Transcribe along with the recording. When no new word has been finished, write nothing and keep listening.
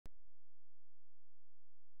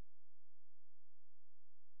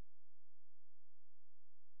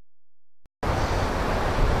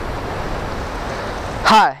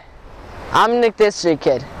Hi, I'm Nick the History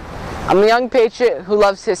Kid. I'm a young patriot who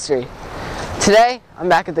loves history. Today, I'm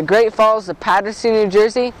back at the Great Falls of Paterson, New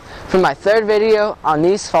Jersey for my third video on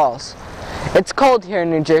these falls. It's cold here in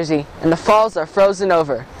New Jersey and the falls are frozen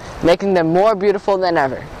over, making them more beautiful than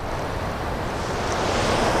ever.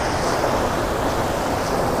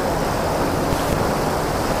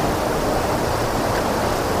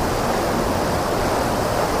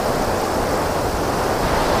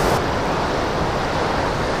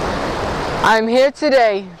 I'm here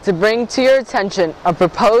today to bring to your attention a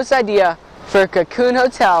proposed idea for a Cocoon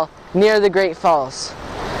hotel near the Great Falls.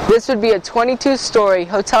 This would be a 22-story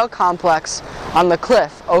hotel complex on the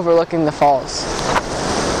cliff overlooking the falls.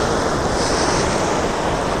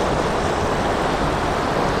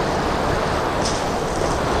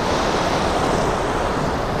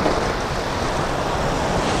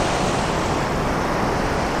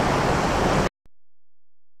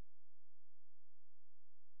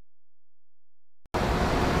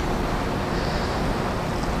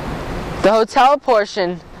 The hotel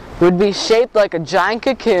portion would be shaped like a giant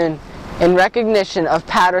cocoon in recognition of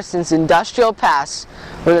Paterson's industrial past,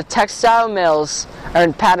 where the textile mills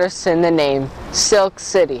earned Paterson the name Silk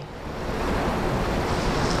City.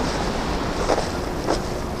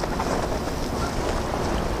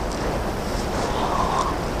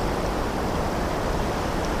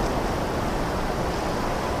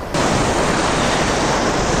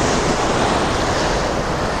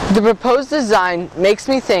 The proposed design makes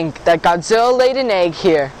me think that Godzilla laid an egg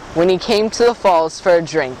here when he came to the falls for a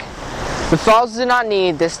drink. The falls do not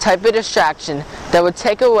need this type of distraction that would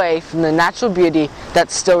take away from the natural beauty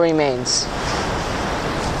that still remains.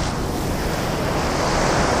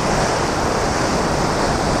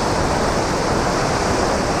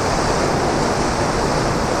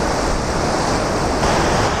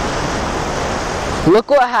 Look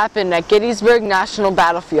what happened at Gettysburg National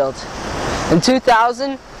Battlefield. In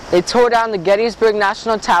 2000, they tore down the Gettysburg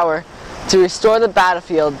National Tower to restore the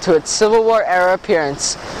battlefield to its Civil War era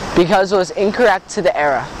appearance because it was incorrect to the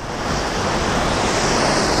era.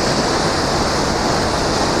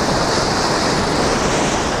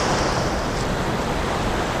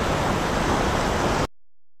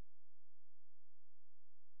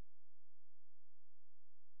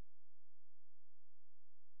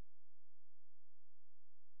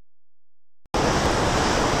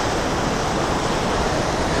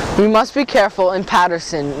 We must be careful in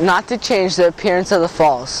Paterson not to change the appearance of the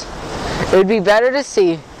falls. It would be better to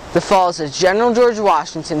see the falls as General George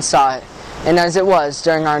Washington saw it, and as it was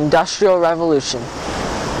during our Industrial Revolution.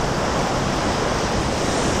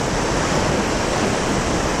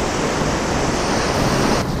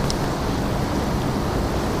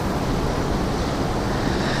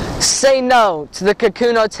 Say no to the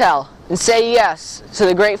Cocoon Hotel, and say yes to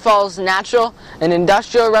the Great Falls' natural and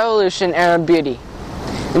Industrial Revolution era beauty.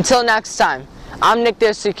 Until next time, I'm Nick the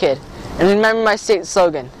History Kid, and remember my state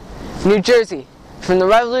slogan, New Jersey, from the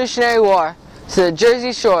Revolutionary War to the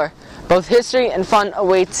Jersey Shore, both history and fun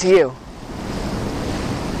awaits you.